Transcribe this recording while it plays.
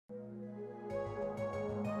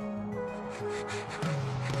What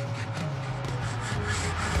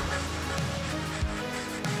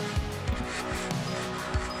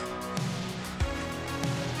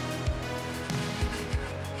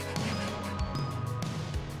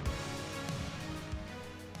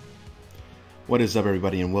is up,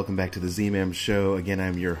 everybody, and welcome back to the ZMAM show. Again,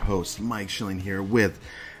 I'm your host, Mike Schilling, here with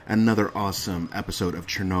another awesome episode of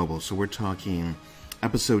Chernobyl. So we're talking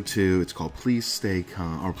episode 2. It's called Please Stay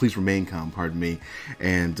Calm, or Please Remain Calm, pardon me.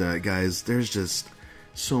 And guys, there's just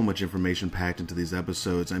so much information packed into these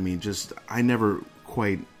episodes. I mean, I never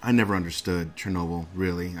understood Chernobyl,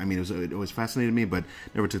 really. I mean, it was fascinating me, but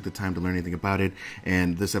never took the time to learn anything about it.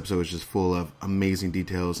 And this episode is just full of amazing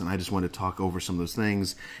details, and I just want to talk over some of those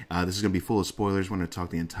things. This is going to be full of spoilers. We're going to talk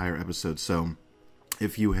the entire episode. So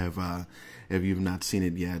if you've not seen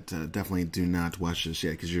it yet, definitely do not watch this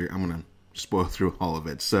yet, because I'm going to spoil through all of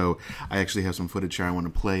it. So I actually have some footage here I want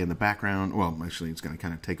to play in the background. Well, actually, it's going to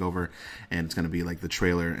kind of take over, and it's going to be like the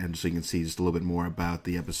trailer, and so you can see just a little bit more about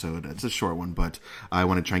the episode. It's a short one, but I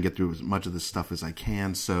want to try and get through as much of this stuff as I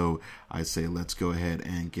can. So I say let's go ahead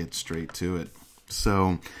and get straight to it.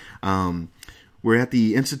 So we're at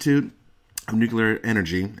the Institute of Nuclear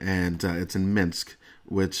Energy, and it's in Minsk,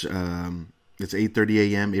 which it's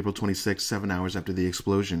 8:30 a.m., April 26th, 7 hours after the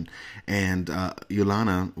explosion. And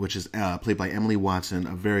Yolana, which is played by Emily Watson,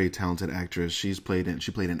 a very talented actress. She played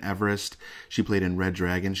in Everest. She played in Red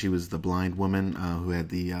Dragon. She was the blind woman who had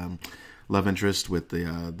the love interest with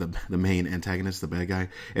the main antagonist, the bad guy.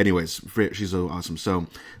 Anyways, she's so awesome. So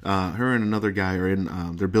her and another guy are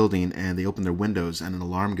in their building, and they open their windows, and an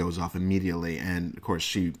alarm goes off immediately. And of course,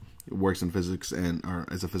 she works in physics or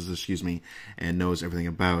as a physicist, and knows everything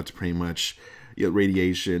about pretty much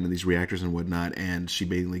radiation and these reactors and whatnot. And she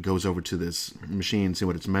basically goes over to this machine, see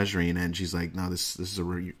what it's measuring, and she's like, "No, this is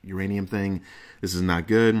a uranium thing. This is not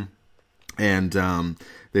good." And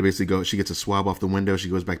they basically go. She gets a swab off the window. She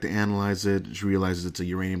goes back to analyze it. She realizes it's a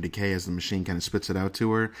uranium decay as the machine kind of spits it out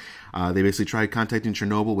to her. They basically tried contacting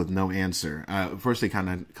Chernobyl with no answer. First, they kind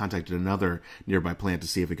of contacted another nearby plant to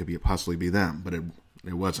see if it could possibly be them, but it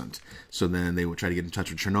wasn't. So then they would try to get in touch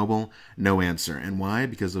with Chernobyl. No answer. And why?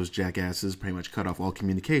 Because those jackasses pretty much cut off all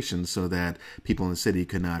communication so that people in the city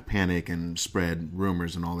could not panic and spread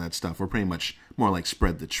rumors and all that stuff, or pretty much more like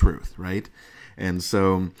spread the truth, right? And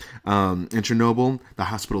so in Chernobyl, the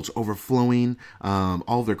hospital's overflowing.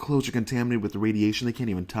 All of their clothes are contaminated with the radiation. They can't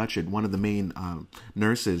even touch it. One of the main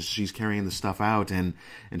nurses, she's carrying the stuff out, and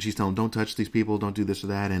she's telling them, "Don't touch these people, don't do this or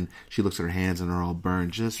that." And she looks at her hands, and they're all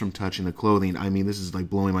burned just from touching the clothing. I mean, this is like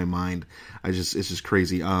blowing my mind. It's just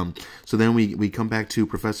crazy. So then we come back to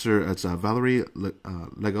Professor, it's Valerie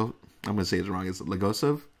Lego. I'm going to say it wrong. It's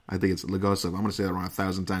Legosov. I think it's Legosov. I'm going to say that wrong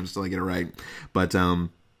 1,000 times until I get it right. But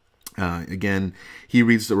again, he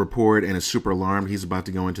reads the report and is super alarmed. He's about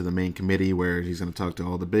to go into the main committee where he's going to talk to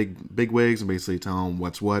all the big wigs and basically tell them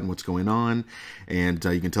what's what and what's going on. And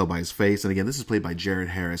you can tell by his face. And again, this is played by Jared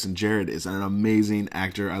Harris. And Jared is an amazing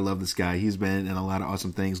actor. I love this guy. He's been in a lot of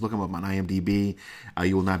awesome things. Look him up on IMDb.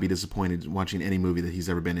 You will not be disappointed watching any movie that he's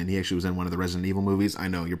ever been in. He actually was in one of the Resident Evil movies. I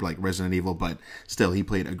know, you're like, Resident Evil, but still, he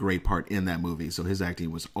played a great part in that movie. So his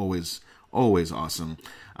acting was always awesome.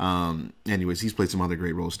 Anyways, he's played some other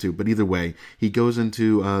great roles too. But either way, he goes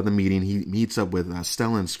into the meeting. He meets up with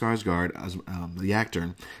Stellan Skarsgård, the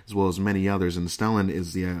actor, as well as many others. And Stellan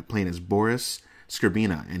is playing as Boris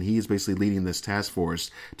Skrbina, and he is basically leading this task force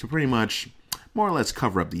to pretty much more or less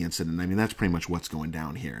cover up the incident. I mean, that's pretty much what's going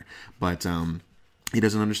down here. But he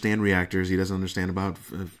doesn't understand reactors. He doesn't understand about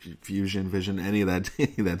fusion, fission, any of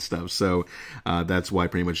that stuff. So that's why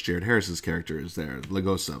pretty much Jared Harris's character is there,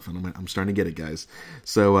 Legosov. And I'm starting to get it, guys.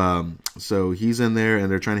 So he's in there, and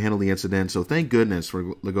they're trying to handle the incident. So thank goodness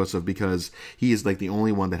for Legosov, because he is like the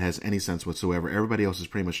only one that has any sense whatsoever. Everybody else is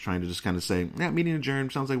pretty much trying to just kind of say, "Yeah, meeting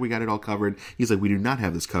adjourned. Sounds like we got it all covered." He's like, "We do not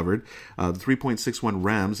have this covered." The 3.61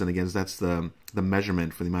 rems, and again, that's the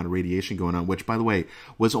measurement for the amount of radiation going on, which, by the way,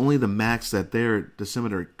 was only the max that their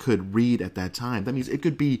dosimeter could read at that time. That means it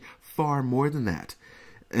could be far more than that.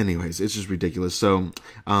 Anyways, it's just ridiculous. So,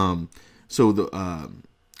 the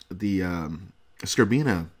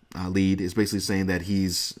Skrbina lead is basically saying that he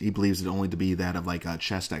believes it only to be that of like a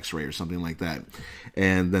chest X-ray or something like that,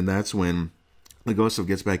 and then that's when Legosov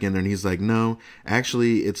gets back in there, and he's like, "No,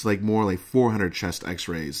 actually, it's like more like 400 chest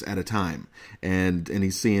X-rays at a time." And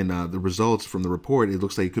he's seeing the results from the report. It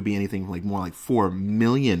looks like it could be anything like more like 4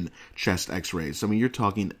 million chest X-rays. So, I mean, you're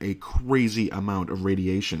talking a crazy amount of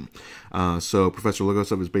radiation. So Professor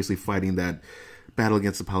Legosov is basically fighting that battle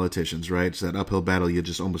against the politicians, right? It's that uphill battle you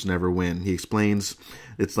just almost never win. He explains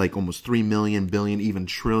it's like almost 3 million, billion, even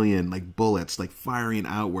trillion, like bullets, like firing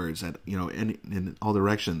outwards at, in all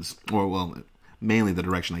directions. Or, well, mainly the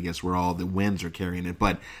direction, I guess, where all the winds are carrying it.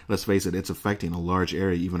 But let's face it, it's affecting a large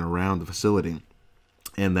area even around the facility.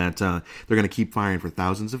 And that they're going to keep firing for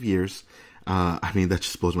thousands of years. I mean, that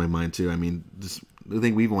just blows my mind, too. I mean, I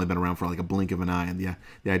think we've only been around for like a blink of an eye, and the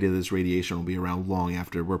idea that this radiation will be around long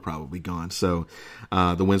after we're probably gone. So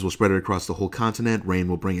the winds will spread it across the whole continent. Rain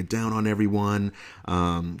will bring it down on everyone.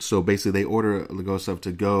 So basically, they order Logosov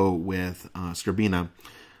to go with Skrbina.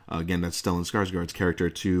 Again, that's Stellan Skarsgård's character,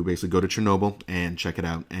 to basically go to Chernobyl and check it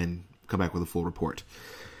out and come back with a full report.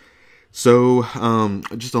 So,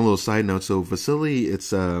 just a little side note. So, Vasily,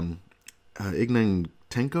 it's Ignitenko,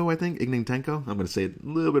 I think. Ignitenko. I'm going to say it a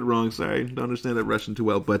little bit wrong. Sorry, don't understand that Russian too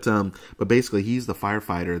well. But basically, he's the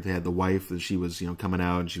firefighter. They had the wife that she was, coming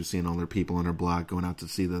out, and she was seeing all their people on her block going out to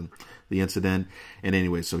see the incident. And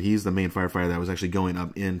anyway, so he's the main firefighter that was actually going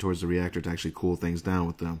up in towards the reactor to actually cool things down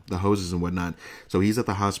with the hoses and whatnot. So he's at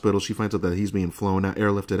the hospital. She finds out that he's being flown out,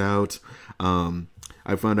 airlifted out.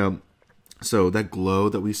 I found out. So that glow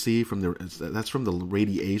that we see that's from the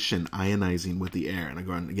radiation ionizing with the air. And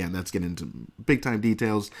again, that's getting into big time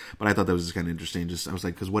details, but I thought that was just kind of interesting. I was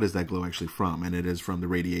like, because what is that glow actually from? And it is from the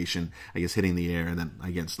radiation, I guess, hitting the air, and then,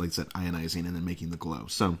 again, like I said, ionizing and then making the glow.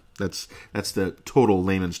 So that's the total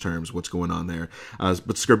layman's terms, what's going on there.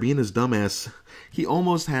 But Skrbina's dumbass, he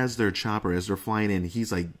almost has their chopper as they're flying in.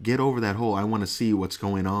 He's like, get over that hole. I want to see what's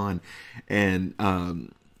going on. And,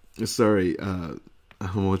 I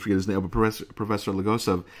almost forget his name, but Professor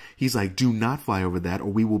Logosov, he's like, do not fly over that, or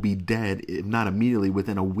we will be dead, if not immediately,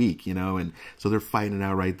 within a week, and so they're fighting it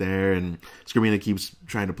out right there, and Skrbina keeps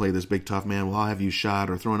trying to play this big tough man, well, I'll have you shot,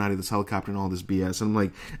 or thrown out of this helicopter, and all this BS, and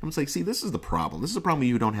I'm just like, see, this is the problem. This is the problem.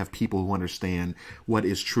 You don't have people who understand what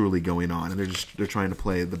is truly going on, and they're trying to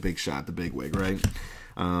play the big shot, the big wig, right?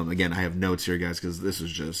 Again, I have notes here, guys, because this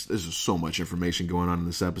is so much information going on in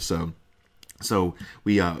this episode. So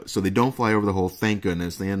so they don't fly over the hole, thank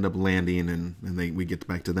goodness. They end up landing, and we get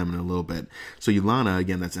back to them in a little bit. So Yulana,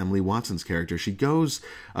 again, that's Emily Watson's character. She goes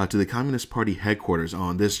to the Communist Party headquarters. Oh,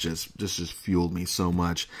 and this just fueled me so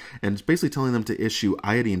much. And it's basically telling them to issue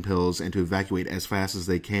iodine pills and to evacuate as fast as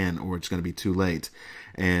they can, or it's going to be too late.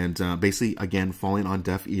 And basically, again, falling on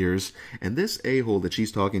deaf ears. And this a-hole that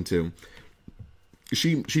she's talking to,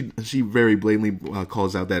 she very blatantly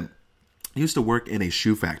calls out that he used to work in a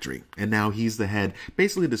shoe factory, and now he's the head,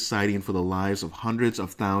 basically deciding for the lives of hundreds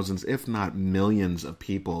of thousands, if not millions of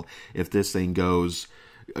people, if this thing goes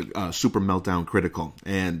super meltdown critical.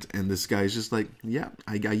 And this guy's just like, yeah,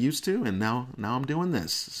 I used to, and now I'm doing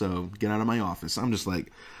this, so get out of my office. I'm just like,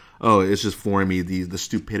 oh, it's just flooring me, the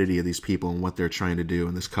stupidity of these people and what they're trying to do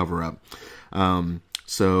in this cover-up.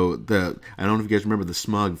 So I don't know if you guys remember the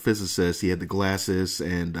smug physicist. He had the glasses,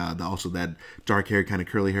 and also that dark-haired, kind of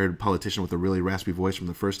curly-haired politician with a really raspy voice from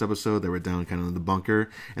the first episode. They were down kind of in the bunker,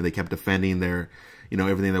 and they kept defending their,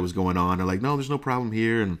 everything that was going on. They're like, no, there's no problem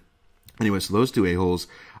here. And anyway, so those two a-holes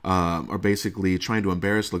are basically trying to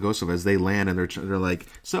embarrass Logosov as they land, and they're like,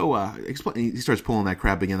 so explain. He starts pulling that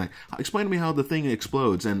crap again, like, explain to me how the thing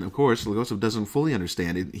explodes. And of course, Logosov doesn't fully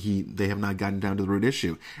understand it. They have not gotten down to the root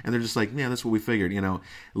issue, and they're just like, yeah, that's what we figured.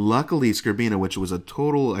 Luckily, Skrbina, which was a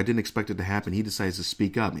total, I didn't expect it to happen, he decides to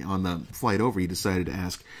speak up. On the flight over, he decided to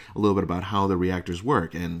ask a little bit about how the reactors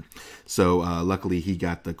work, and so luckily he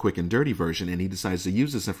got the quick and dirty version, and he decides to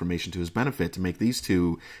use this information to his benefit to make these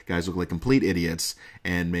two guys look like complete idiots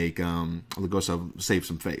and make Logosov save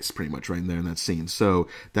some face, pretty much, right in there in that scene. So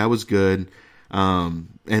that was good.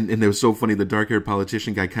 And it was so funny, the dark-haired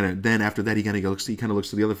politician guy then after that he kind of looks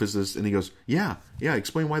to the other physicist, and he goes, yeah,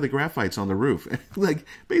 explain why the graphite's on the roof. Like,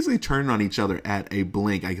 basically turning on each other at a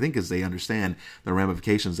blink, I think, as they understand the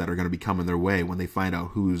ramifications that are going to be coming their way when they find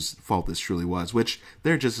out whose fault this truly was, which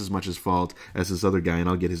they're just as much as fault as this other guy, and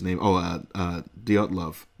I'll get his name.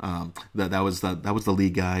 Dyatlov. That was the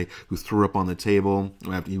lead guy who threw up on the table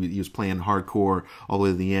after he was playing hardcore all the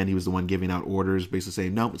way to the end. He was the one giving out orders, basically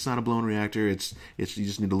saying, nope, it's not a blown reactor. It's you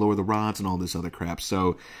just need to lower the rods and all this other crap.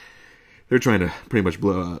 So they're trying to pretty much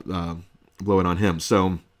blow it on him.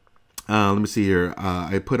 So let me see here.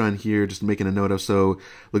 I put on here, just making a note of, so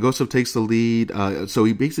Logosov takes the lead. So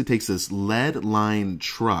he basically takes this lead-lined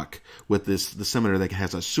truck with the scimitar that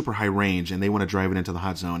has a super high range, and they want to drive it into the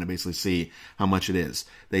hot zone and basically see how much it is.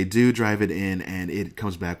 They do drive it in, and it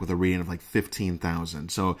comes back with a reading of like 15,000.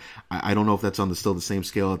 So I don't know if that's on still the same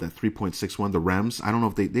scale at that 3.61, the rems. I don't know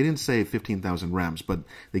if they didn't say 15,000 rems, but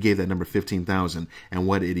they gave that number 15,000, and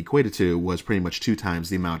what it equated to was pretty much 2 times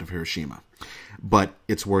the amount of Hiroshima. But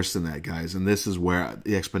it's worse than that, guys. And this is where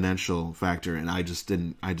the exponential factor, and I just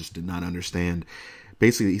did not understand.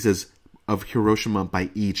 Basically, he says of Hiroshima by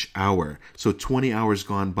each hour. So 20 hours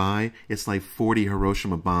gone by, it's like 40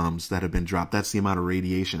 Hiroshima bombs that have been dropped. That's the amount of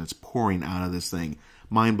radiation that's pouring out of this thing.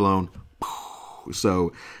 Mind blown.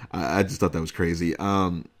 So I just thought that was crazy. I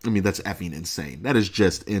mean, that's effing insane. That is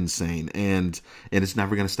just insane, and it's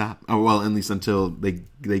never going to stop. Oh, well, at least until they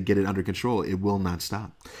get it under control, it will not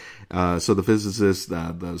stop. So the physicist,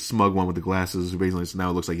 the smug one with the glasses, who basically now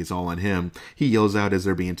it looks like it's all on him. He yells out as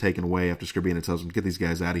they're being taken away after Skripina tells him, "Get these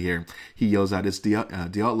guys out of here." He yells out, "It's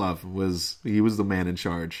Dyatlov was the man in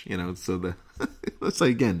charge." You know, so it's like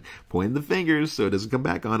again pointing the fingers so it doesn't come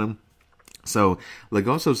back on him. So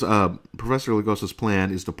Professor Legosso's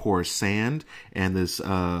plan is to pour sand and this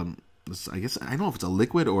I guess I don't know if it's a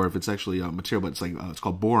liquid or if it's actually a material, but it's like it's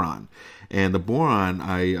called boron. And the boron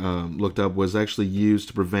I looked up was actually used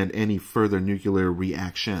to prevent any further nuclear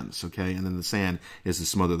reactions. Okay, and then the sand is to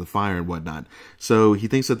smother the fire and whatnot. So he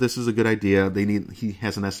thinks that this is a good idea. He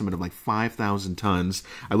has an estimate of like 5,000 tons.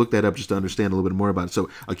 I looked that up just to understand a little bit more about it. So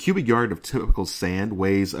a cubic yard of typical sand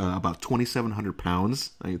weighs about 2,700 pounds.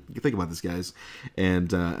 You think about this, guys, and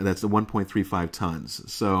that's the 1.35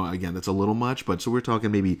 tons. So again, that's a little much, but so we're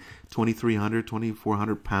talking maybe 2,300,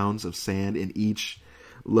 2,400 pounds of sand in each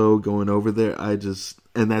load going over there.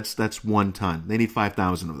 And that's 1 ton. They need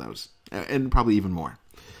 5,000 of those, and probably even more.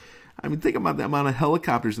 I mean, think about the amount of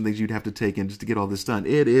helicopters and things you'd have to take in just to get all this done.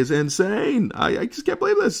 It is insane. I just can't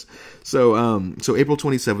believe this. So April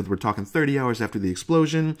 27th, we're talking 30 hours after the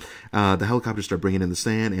explosion. The helicopters start bringing in the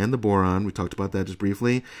sand and the boron. We talked about that just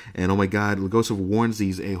briefly. And oh my God, Legossov warns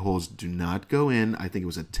these a-holes, do not go in. I think it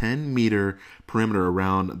was a 10-meter perimeter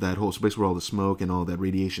around that hole. So basically where all the smoke and all that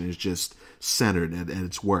radiation is just centered at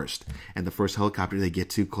its worst. And the first helicopter, they get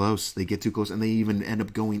too close. They get too close, and they even end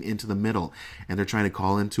up going into the middle. And they're trying to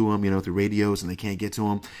call into them, through radios, and they can't get to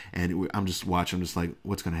them. And I'm just watching. I'm just like,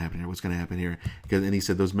 what's going to happen here? What's going to happen here? And he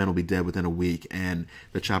said those men will be dead within a week. And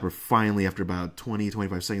the chopper finally, after about 20,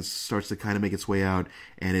 25 seconds, starts to kind of make its way out,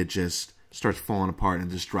 and it just starts falling apart and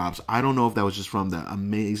just drops. I don't know if that was just from the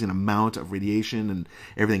amazing amount of radiation and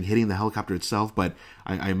everything hitting the helicopter itself, but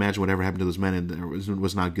I imagine whatever happened to those men and it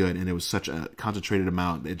was not good, and it was such a concentrated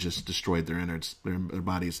amount, it just destroyed their innards, their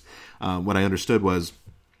bodies. What I understood was,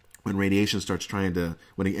 when radiation starts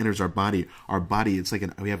when it enters our body, it's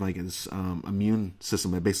like we have like this immune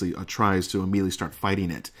system that basically tries to immediately start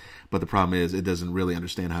fighting it. But the problem is it doesn't really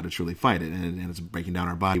understand how to truly fight it, and it's breaking down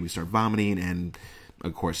our body. We start vomiting, and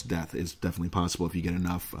of course, death is definitely possible if you get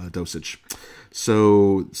enough dosage.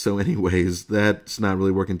 So anyways, that's not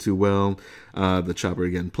really working too well. The chopper,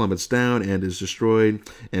 again, plummets down and is destroyed.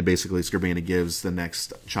 And basically, Skripina gives the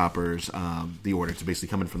next choppers the order to basically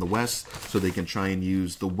come in from the west so they can try and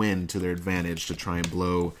use the wind to their advantage to try and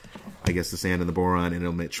blow, I guess, the sand and the boron, and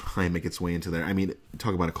it'll try and make its way into there. I mean,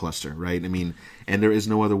 talk about a cluster, right? I mean, and there is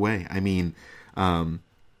no other way. I mean,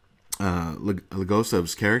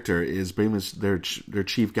 Legossov's character is pretty much their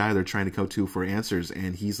chief guy they're trying to go to for answers,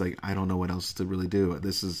 and he's like, I don't know what else to really do.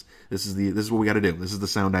 This is what we got to do. This is the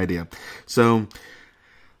sound idea. So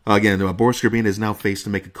again, Boris Skripina is now faced to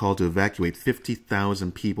make a call to evacuate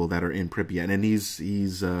 50,000 people that are in Pripyat, and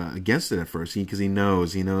he's against it at first because he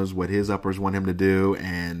knows what his uppers want him to do,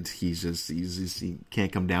 and he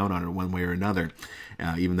can't come down on it one way or another.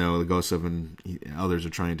 Even though Legossov and others are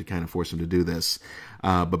trying to kind of force him to do this.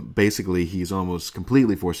 But basically, he's almost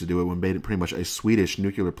completely forced to do it when pretty much a Swedish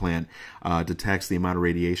nuclear plant detects the amount of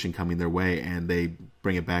radiation coming their way, and they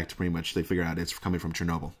bring it back to pretty much, they figure out it's coming from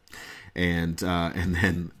Chernobyl. And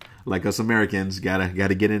then, like us Americans,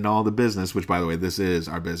 gotta get into all the business, which, by the way, this is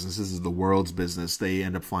our business. This is the world's business. They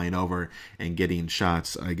end up flying over and getting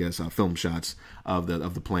shots, I guess, film shots of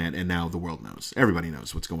the plant, and now the world knows. Everybody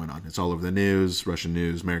knows what's going on. It's all over the news, Russian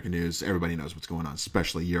news, American news. Everybody knows what's going on,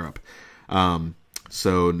 especially Europe.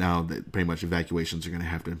 So now pretty much evacuations are going to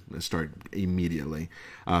have to start immediately.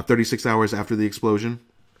 36 hours after the explosion.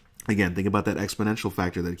 Again, think about that exponential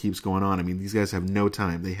factor that keeps going on. I mean, these guys have no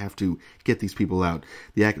time. They have to get these people out.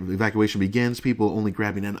 The evacuation begins, people only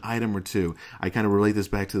grabbing an item or two. I kind of relate this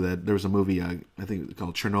back to that. There was a movie, I think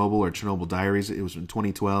called Chernobyl or Chernobyl Diaries. It was in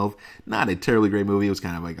 2012. Not a terribly great movie. It was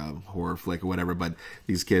kind of like a horror flick or whatever, but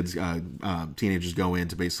these kids, teenagers go in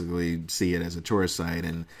to basically see it as a tourist site,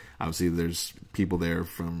 and obviously there's people there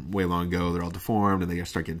from way long ago. They're all deformed, and they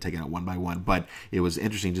start getting taken out one by one. But it was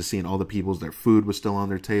interesting just seeing all the people's, their food was still on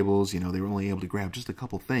their tables. You know, they were only able to grab just a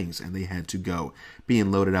couple things, and they had to go,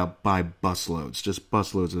 being loaded out by busloads, just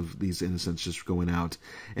busloads of these innocents just going out.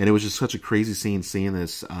 And it was just such a crazy scene seeing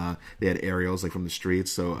this. They had aerials like from the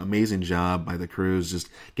streets, so amazing job by the crews just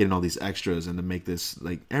getting all these extras and to make this,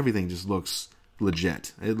 like, everything just looks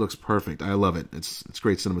legit. It looks perfect. I love it. It's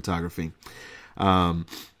great cinematography.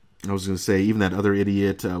 I was going to say, even that other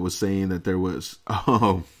idiot was saying that there was...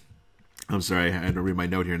 Oh, I'm sorry. I had to read my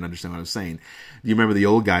note here and understand what I was saying. Do you remember the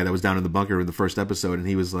old guy that was down in the bunker in the first episode? And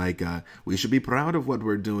he was like, we should be proud of what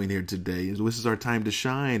we're doing here today. This is our time to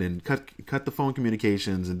shine, and cut the phone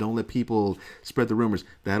communications and don't let people spread the rumors.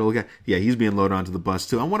 That old guy, yeah, he's being loaded onto the bus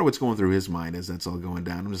too. I wonder what's going through his mind as that's all going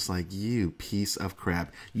down. I'm just like, you piece of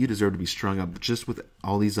crap. You deserve to be strung up just with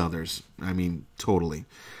all these others. I mean, totally.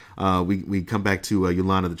 We come back to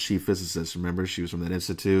Yolanda, the chief physicist. Remember, she was from that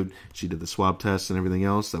institute. She did the swab tests and everything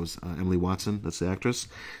else. That was Emily Watson. That's the actress.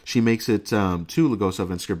 She makes it to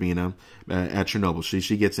Logosov and Skrbina at Chernobyl.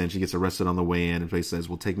 She gets in. She gets arrested on the way in, and she says,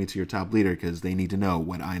 well, take me to your top leader because they need to know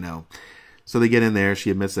what I know. So they get in there.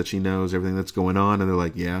 She admits that she knows everything that's going on, and they're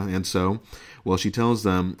like, yeah. And so, well, she tells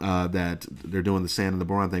them that they're doing the sand and the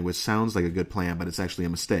boron thing, which sounds like a good plan, but it's actually a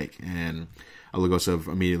mistake. And Logosov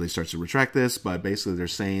immediately starts to retract this, but basically they're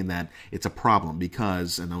saying that it's a problem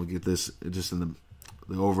because, and I'll get this just in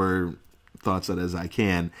the over thoughts as I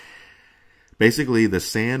can, basically the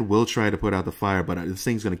sand will try to put out the fire, but this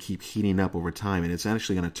thing's going to keep heating up over time, and it's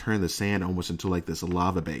actually going to turn the sand almost into like this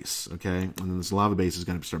lava base, okay? And then this lava base is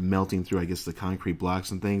going to start melting through, I guess, the concrete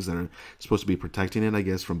blocks and things that are supposed to be protecting it, I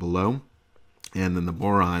guess, from below. And then the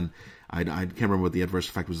boron, I can't remember what the adverse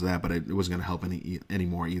effect was of that, but it wasn't going to help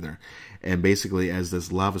anymore either. And basically, as this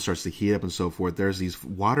lava starts to heat up and so forth, there's these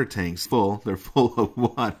water tanks full. They're full of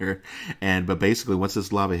water. But basically, once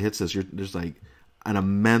this lava hits us, there's like an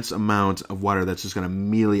immense amount of water that's just going to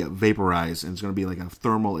immediately vaporize, and it's going to be like a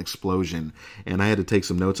thermal explosion. And I had to take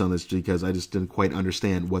some notes on this because I just didn't quite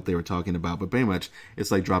understand what they were talking about. But pretty much,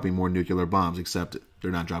 it's like dropping more nuclear bombs, except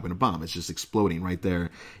they're not dropping a bomb. It's just exploding right there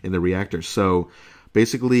in the reactor. So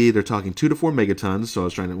basically, they're talking 2 to 4 megatons. So I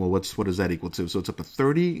was trying to, well, what does that equal to? So it's up to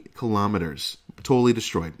 30 kilometers, totally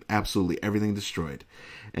destroyed, absolutely everything destroyed.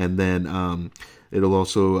 And then it'll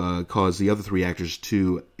also cause the other 3 reactors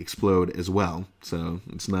to explode as well. So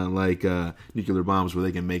it's not like nuclear bombs where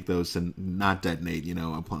they can make those and not detonate, you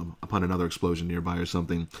know, upon another explosion nearby or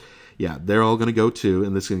something. Yeah, they're all going to go too,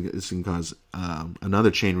 and this can cause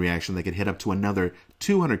another chain reaction that could hit up to another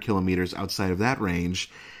 200 kilometers outside of that range.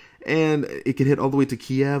 And it could hit all the way to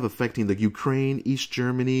Kiev, affecting the Ukraine, East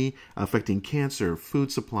Germany, affecting cancer,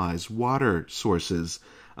 food supplies, water sources,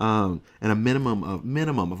 and a minimum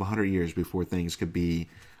of 100 years before things could be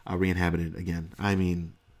re-inhabited again. I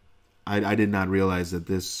mean, I did not realize that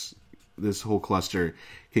this whole cluster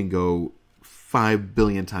can go 5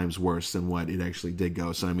 billion times worse than what it actually did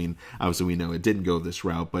go. So, I mean, obviously we know it didn't go this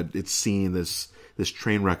route, but it's seeing this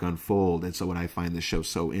train wreck unfold. And so what I find this show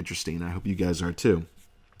so interesting, I hope you guys are too.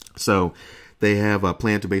 So they have a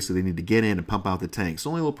plan to basically need to get in and pump out the tanks. The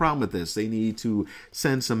only little problem with this, they need to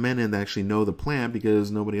send some men in that actually know the plan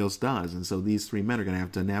because nobody else does. And so these 3 men are going to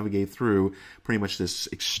have to navigate through pretty much this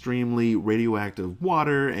extremely radioactive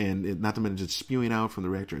water, and not to mention it's spewing out from the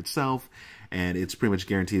reactor itself. And it's pretty much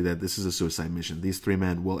guaranteed that this is a suicide mission. These 3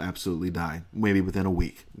 men will absolutely die, maybe within a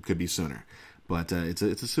week. It could be sooner. But it's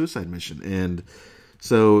a suicide mission. And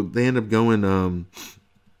so they end up going...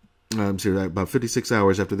 about 56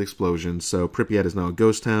 hours after the explosion. So Pripyat is now a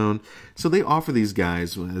ghost town. So they offer these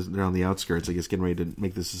guys, as they're on the outskirts, I guess, getting ready to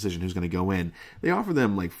make this decision who's going to go in. They offer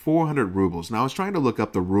them like 400 rubles. Now, I was trying to look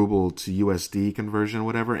up the ruble to USD conversion or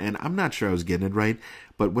whatever, and I'm not sure I was getting it right.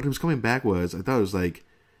 But what it was coming back was, I thought it was like,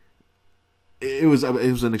 it was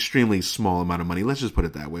an extremely small amount of money. Let's just put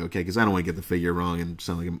it that way, okay? Because I don't want to get the figure wrong and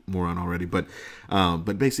sound like a moron already. But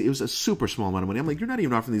basically, it was a super small amount of money. I'm like, you're not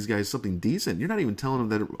even offering these guys something decent. You're not even telling them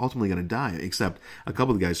that they're ultimately going to die. Except a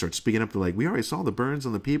couple of the guys start speaking up. They're like, we already saw the burns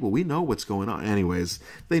on the people. We know what's going on. Anyways,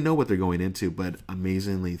 they know what they're going into. But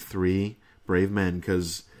amazingly, 3 brave men,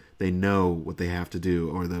 because they know what they have to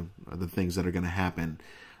do or the things that are going to happen.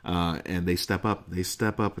 And they step up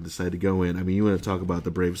and decide to go in. I mean, you want to talk about the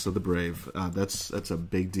bravest of the brave. That's a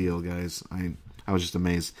big deal, guys. I was just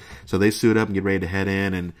amazed. So they suit up and get ready to head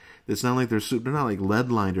in, and it's not like they're not like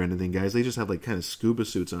lead lined or anything, guys. They just have like kind of scuba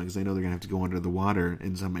suits on because they know they're gonna have to go under the water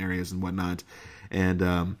in some areas and whatnot. And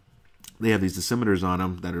they have these dosimeters on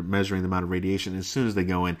them that are measuring the amount of radiation. As soon as they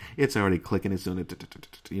go in, it's already clicking. It's doing it,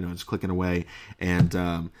 it's clicking away,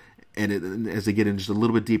 and and as they get in just a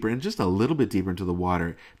little bit deeper and just a little bit deeper into the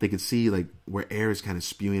water, they could see like where air is kind of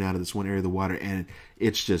spewing out of this one area of the water, and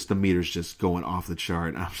it's just, the meter's just going off the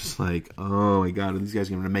chart. I'm just like, oh my God, are these guys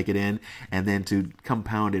going to make it in? And then to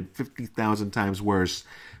compound it 50,000 times worse,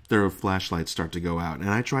 their flashlights start to go out. And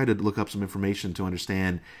I tried to look up some information to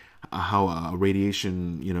understand how a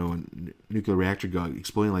radiation, nuclear reactor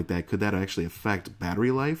exploding like that, could that actually affect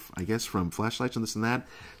battery life, I guess, from flashlights and this and that.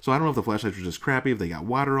 So I don't know if the flashlights were just crappy, if they got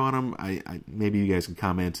water on them. I maybe you guys can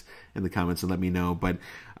comment in the comments and let me know. But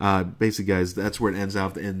basically, guys, that's where it ends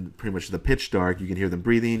out in pretty much the pitch dark. You can hear them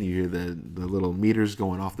breathing, you hear the little meters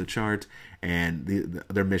going off the chart, and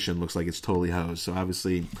their mission looks like it's totally hosed. So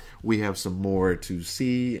obviously, we have some more to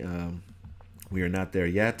see. We are not there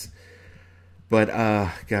yet. But,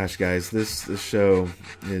 gosh, guys, this show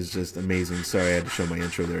is just amazing. Sorry, I had to show my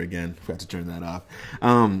intro there again. Forgot to turn that off.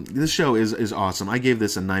 This show is awesome. I gave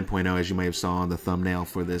this a 9.0, as you may have saw on the thumbnail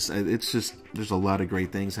for this. It's just, there's a lot of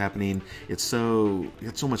great things happening. It's so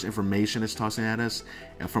much information it's tossing at us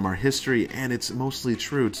from our history, and it's mostly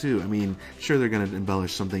true, too. I mean, sure, they're going to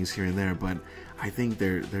embellish some things here and there, but I think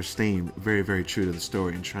they're staying very, very true to the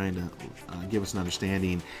story and trying to give us an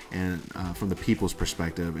understanding and from the people's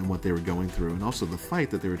perspective and what they were going through, and also the fight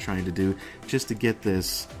that they were trying to do just to get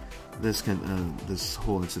this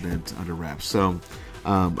whole incident under wraps. So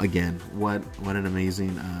again, what an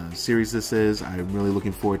amazing series this is. I'm really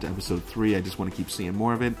looking forward to episode 3. I just want to keep seeing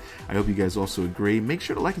more of it. I hope you guys also agree. Make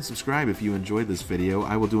sure to like and subscribe if you enjoyed this video.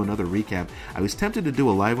 I will do another recap. I was tempted to do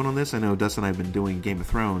a live one on this. I know Dustin and I have been doing Game of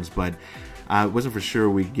Thrones, but I wasn't for sure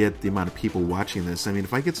we'd get the amount of people watching this. I mean,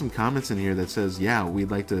 if I get some comments in here that says, yeah,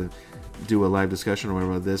 we'd like to do a live discussion or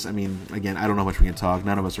whatever about this, I mean, again, I don't know how much we can talk.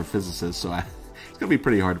 None of us are physicists, so it's going to be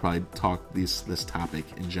pretty hard to probably talk this topic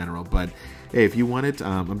in general. But hey, if you want it,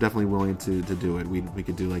 I'm definitely willing to do it. We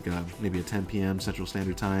could do like maybe a 10 p.m. Central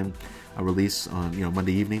Standard Time a release on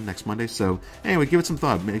Monday evening, next Monday. So anyway, give it some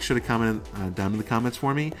thought. Make sure to comment down in the comments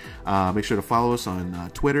for me. Make sure to follow us on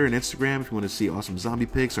Twitter and Instagram if you want to see awesome zombie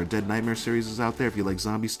pics. Our Dead Nightmare series is out there. If you like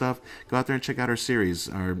zombie stuff, go out there and check out our series.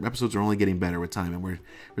 Our episodes are only getting better with time, and we're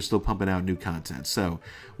still pumping out new content. So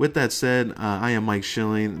with that said, I am Mike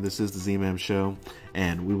Schilling. This is the ZMAM Show,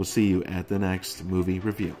 and we will see you at the next movie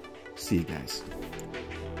review. See you guys.